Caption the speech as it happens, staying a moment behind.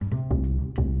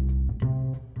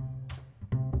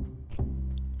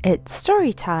It's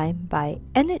story time by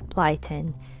Enid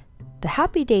Blyton. The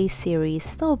Happy Days series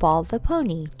Snowball the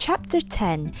Pony. Chapter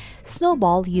 10.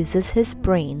 Snowball uses his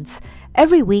brains.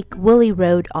 Every week, Willie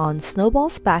rode on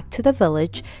Snowball's back to the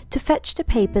village to fetch the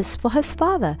papers for his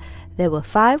father. There were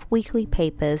 5 weekly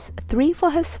papers, 3 for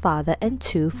his father and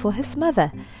 2 for his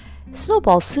mother.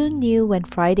 Snowball soon knew when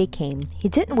Friday came. He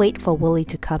didn't wait for Willie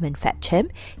to come and fetch him.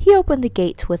 He opened the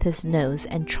gate with his nose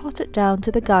and trotted down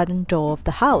to the garden door of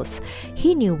the house.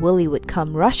 He knew Willie would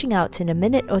come rushing out in a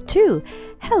minute or two.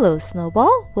 "Hello,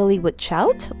 Snowball," Willie would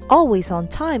shout. "Always on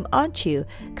time, aren't you?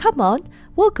 Come on,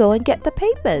 we'll go and get the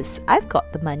papers. I've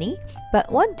got the money."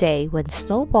 But one day, when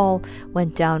Snowball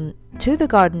went down to the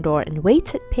garden door and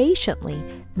waited patiently,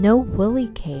 no Willie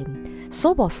came.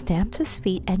 Snowball stamped his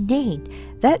feet and neighed.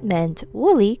 That meant,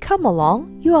 "Willie, come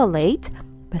along, you are late."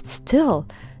 But still,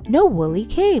 no Willie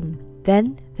came.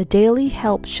 Then the daily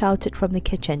help shouted from the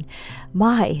kitchen,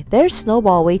 "My, there's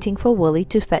Snowball waiting for Willie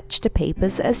to fetch the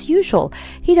papers as usual.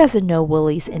 He doesn't know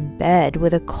Willie's in bed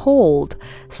with a cold."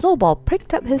 Snowball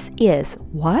pricked up his ears.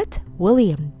 What?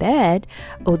 Willie in bed?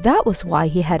 Oh, that was why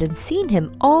he hadn't seen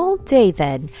him all day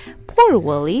then. Poor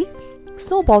Willie.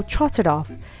 Snowball trotted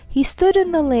off. He stood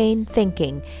in the lane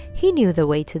thinking. He knew the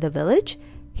way to the village.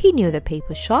 He knew the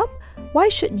paper shop. Why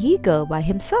shouldn't he go by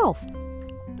himself?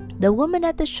 The woman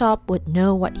at the shop would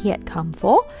know what he had come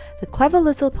for. The clever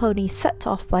little pony set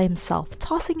off by himself,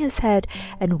 tossing his head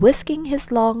and whisking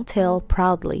his long tail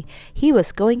proudly. He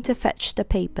was going to fetch the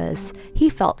papers.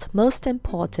 He felt most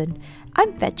important.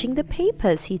 "I'm fetching the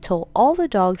papers," he told all the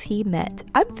dogs he met.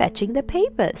 "I'm fetching the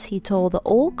papers," he told the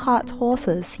old cart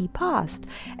horses he passed.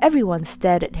 Everyone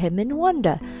stared at him in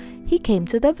wonder. He came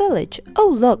to the village. "Oh,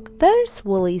 look, there's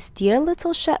Willie's dear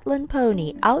little Shetland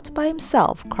pony out by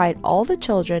himself," cried all the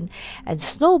children, and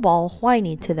Snowball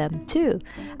whinnied to them too.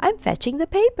 "I'm fetching the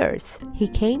papers." He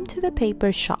came to the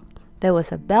paper shop. There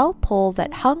was a bell pull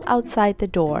that hung outside the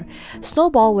door.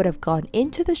 Snowball would have gone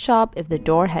into the shop if the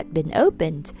door had been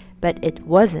opened, but it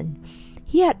wasn't.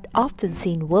 He had often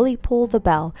seen Willie pull the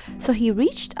bell, so he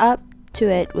reached up to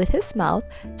it with his mouth,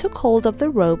 took hold of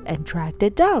the rope and dragged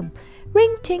it down.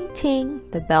 Ring ting ting,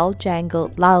 the bell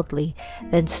jangled loudly.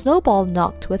 Then Snowball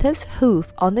knocked with his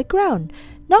hoof on the ground.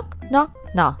 Knock, knock,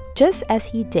 knock, just as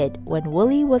he did when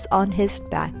Willie was on his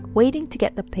back, waiting to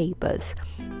get the papers.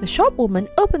 The shopwoman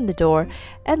opened the door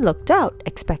and looked out,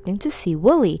 expecting to see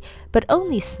Willie, but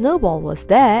only Snowball was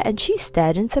there, and she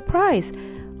stared in surprise.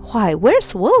 "Why,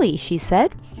 where's Willie?" she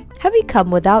said. "Have you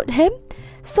come without him?"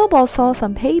 Snowball saw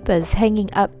some papers hanging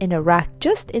up in a rack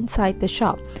just inside the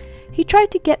shop. He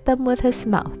tried to get them with his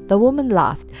mouth. The woman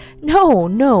laughed. No,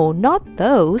 not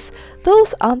those.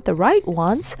 Those aren't the right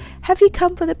ones. Have you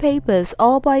come for the papers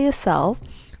all by yourself?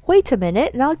 Wait a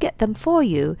minute and I'll get them for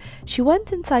you." She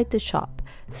went inside the shop.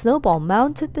 Snowball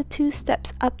mounted the 2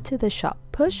 steps up to the shop,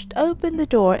 pushed open the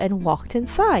door and walked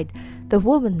inside. The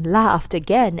woman laughed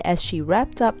again as she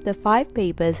wrapped up the 5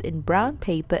 papers in brown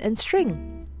paper and string.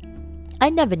 "I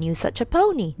never knew such a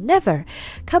pony, never,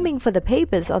 coming for the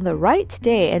papers on the right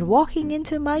day and walking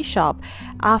into my shop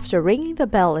after ringing the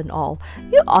bell and all.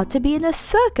 You ought to be in a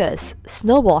circus."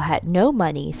 Snowball had no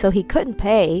money, so he couldn't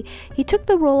pay. He took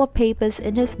the roll of papers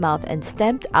in his mouth and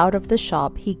stamped out of the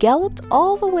shop. He galloped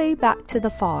all the way back to the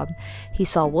farm. He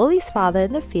saw Willie's father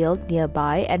in the field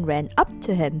nearby and ran up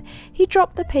to him. He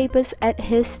dropped the papers at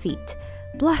his feet.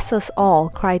 "Bless us all,"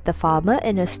 cried the farmer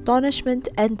in astonishment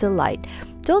and delight.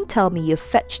 "Don't tell me you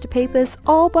fetched the papers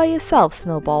all by yourself,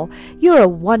 Snowball. You're a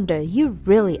wonder, you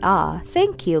really are.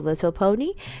 Thank you, little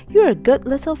pony. You're a good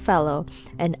little fellow,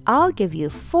 and I'll give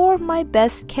you 4 of my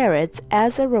best carrots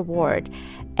as a reward."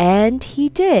 And he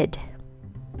did.